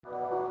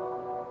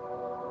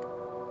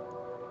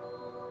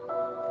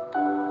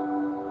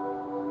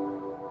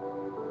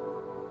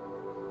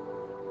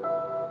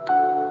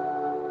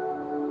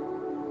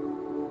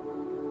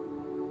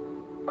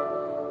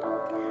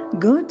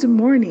Good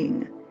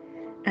morning,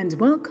 and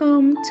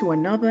welcome to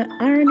another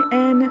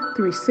RNN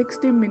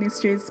 360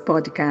 Ministries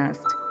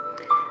podcast.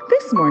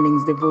 This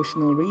morning's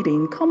devotional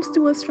reading comes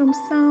to us from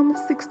Psalm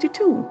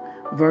 62,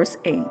 verse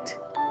 8,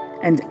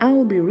 and I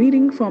will be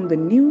reading from the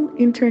New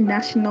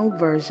International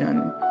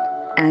Version,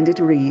 and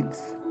it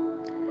reads,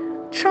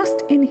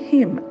 "Trust in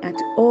Him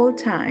at all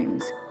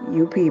times,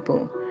 you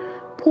people.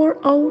 Pour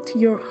out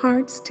your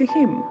hearts to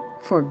Him,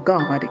 for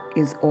God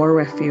is our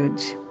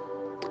refuge."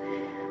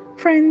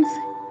 Friends,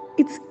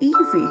 it's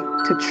easy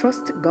to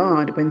trust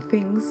God when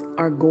things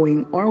are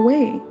going our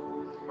way.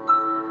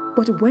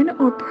 But when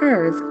our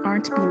prayers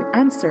aren't being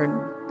answered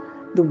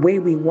the way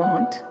we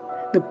want,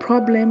 the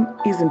problem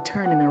isn't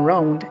turning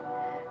around,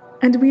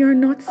 and we are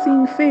not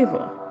seeing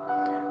favor,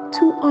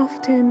 too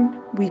often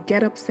we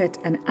get upset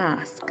and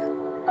ask,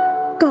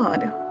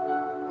 "God,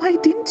 why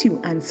didn't you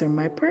answer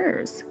my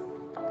prayers?"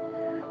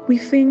 We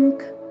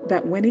think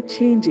that when it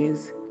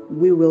changes,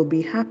 we will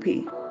be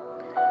happy.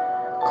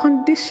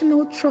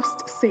 Conditional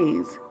trust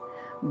says,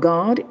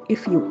 "God,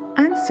 if you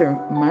answer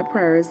my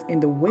prayers in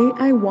the way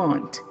I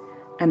want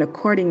and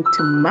according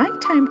to my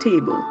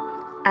timetable,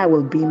 I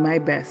will be my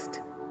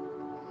best."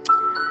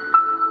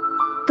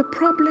 The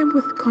problem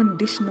with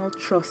conditional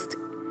trust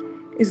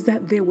is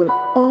that there will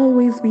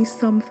always be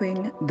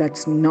something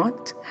that's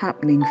not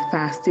happening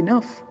fast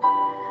enough,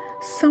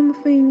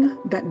 something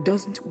that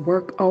doesn't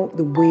work out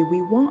the way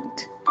we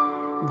want.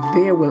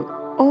 There will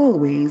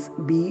always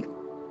be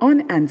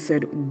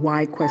unanswered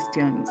why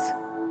questions.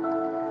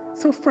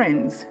 So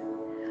friends,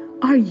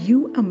 are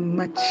you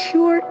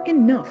mature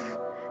enough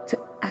to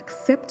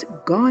accept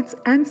God's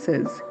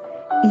answers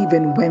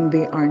even when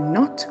they are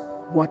not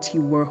what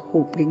you were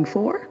hoping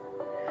for?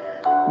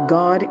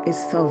 God is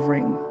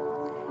sovereign.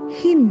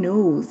 He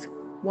knows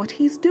what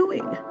He's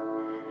doing.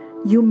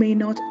 You may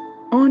not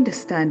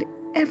understand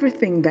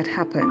everything that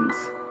happens,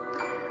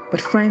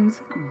 but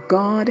friends,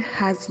 God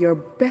has your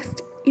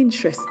best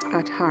interest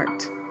at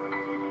heart.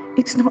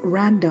 It's not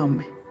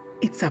random.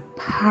 It's a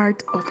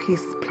part of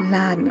His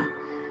plan.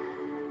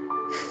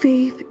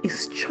 Faith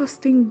is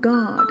trusting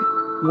God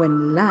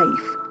when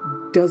life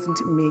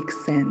doesn't make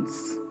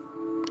sense.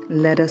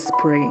 Let us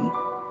pray.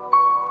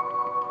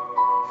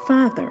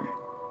 Father,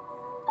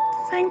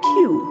 thank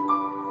you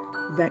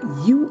that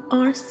you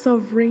are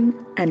sovereign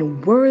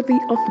and worthy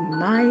of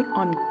my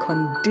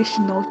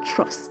unconditional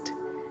trust.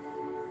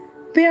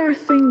 There are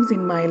things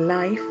in my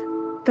life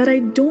that I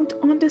don't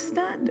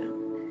understand,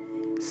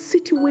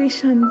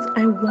 situations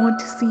I want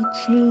to see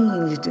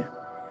changed.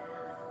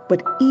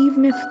 But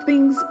even if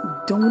things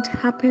don't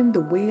happen the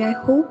way I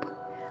hope,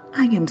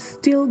 I am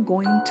still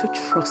going to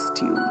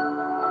trust you.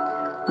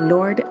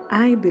 Lord,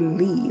 I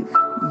believe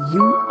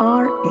you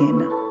are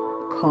in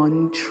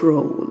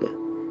control.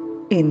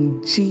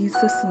 In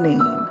Jesus'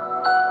 name,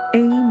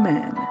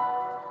 amen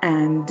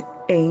and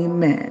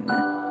amen.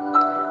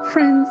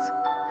 Friends,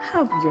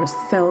 have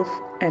yourself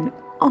an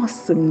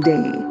awesome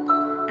day.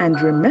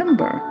 And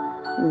remember,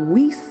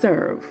 we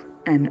serve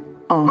an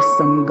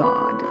awesome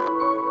God.